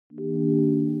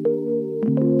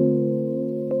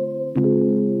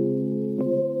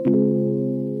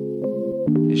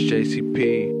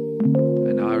JCP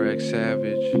and IreQ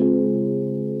Savage.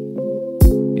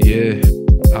 Yeah,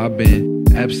 I've been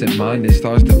absent-minded,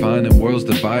 stars divining, worlds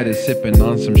divided, sipping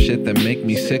on some shit that make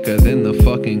me sicker than the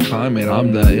fucking climate.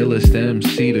 I'm the illest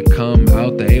MC to come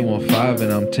out the 815,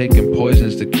 and I'm taking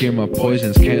poisons to cure my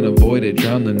poisons. Can't avoid it,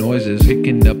 drown the noises.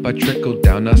 Picking up, I trickle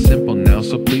down, not simple now,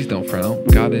 so please don't frown.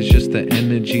 God is just the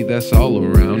energy that's all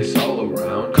around. It's all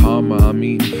around. Karma, I'm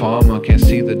eating pharma, can't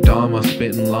see the dharma,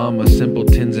 spitting llama.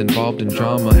 Simpletons involved in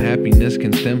drama, happiness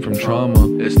can stem from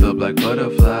trauma. It's the black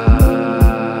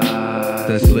butterfly.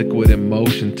 That's liquid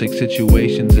emotion, take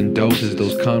situations and doses.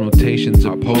 Those connotations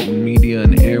are potent, media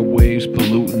and airwaves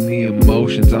polluting the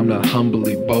emotions. I'm not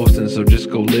humbly boasting, so just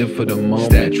go live for the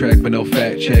moment. Stat track but no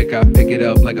fact check, I pick it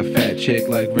up like a fat chick.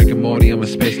 Like Rick and Morty, I'm a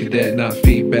space cadet, not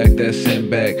feedback that's sent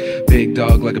back. Big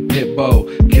dog like a pit bull,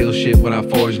 kill shit when I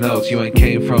forge notes. You ain't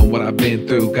came from what I've been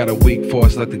through, got a weak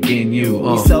force like the Ginyu.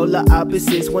 We solar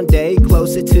opposites, one day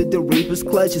closer to the reaper's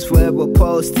clutches, forever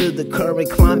opposed to the current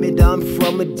climate. I'm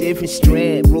from a different strand,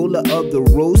 ruler of the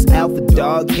roost, alpha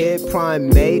dog head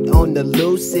primate on the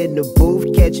loose in the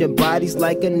booth, catching bodies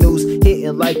like a noose,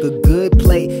 hitting like a good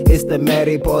plate. It's the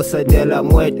mariposa de la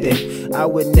muerte. I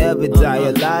would never die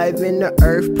alive in the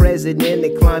earth, president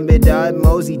of climate. I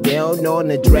mosey down on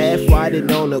the draft,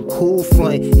 riding on a cool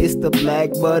front. It's the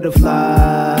black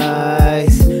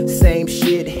butterflies. Same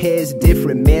shit, heads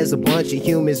different, man's a bunch of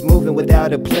humans moving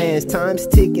without a plan. Time's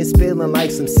ticking, spilling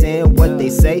like some sand. What they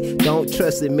say, don't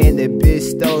trust a man that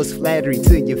bestows flattery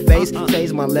to your face.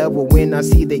 Change my level when I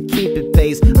see they keep it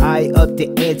pace. I up the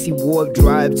anti-warp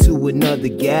drive to another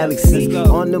galaxy.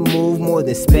 On the move more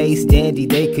than space dandy,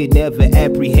 they could never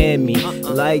apprehend me.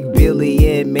 Like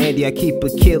Billy and Mandy, I keep a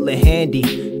killer handy.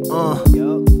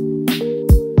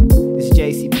 It's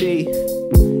JCP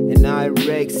and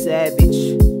IreQ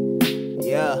Savage.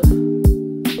 Yeah.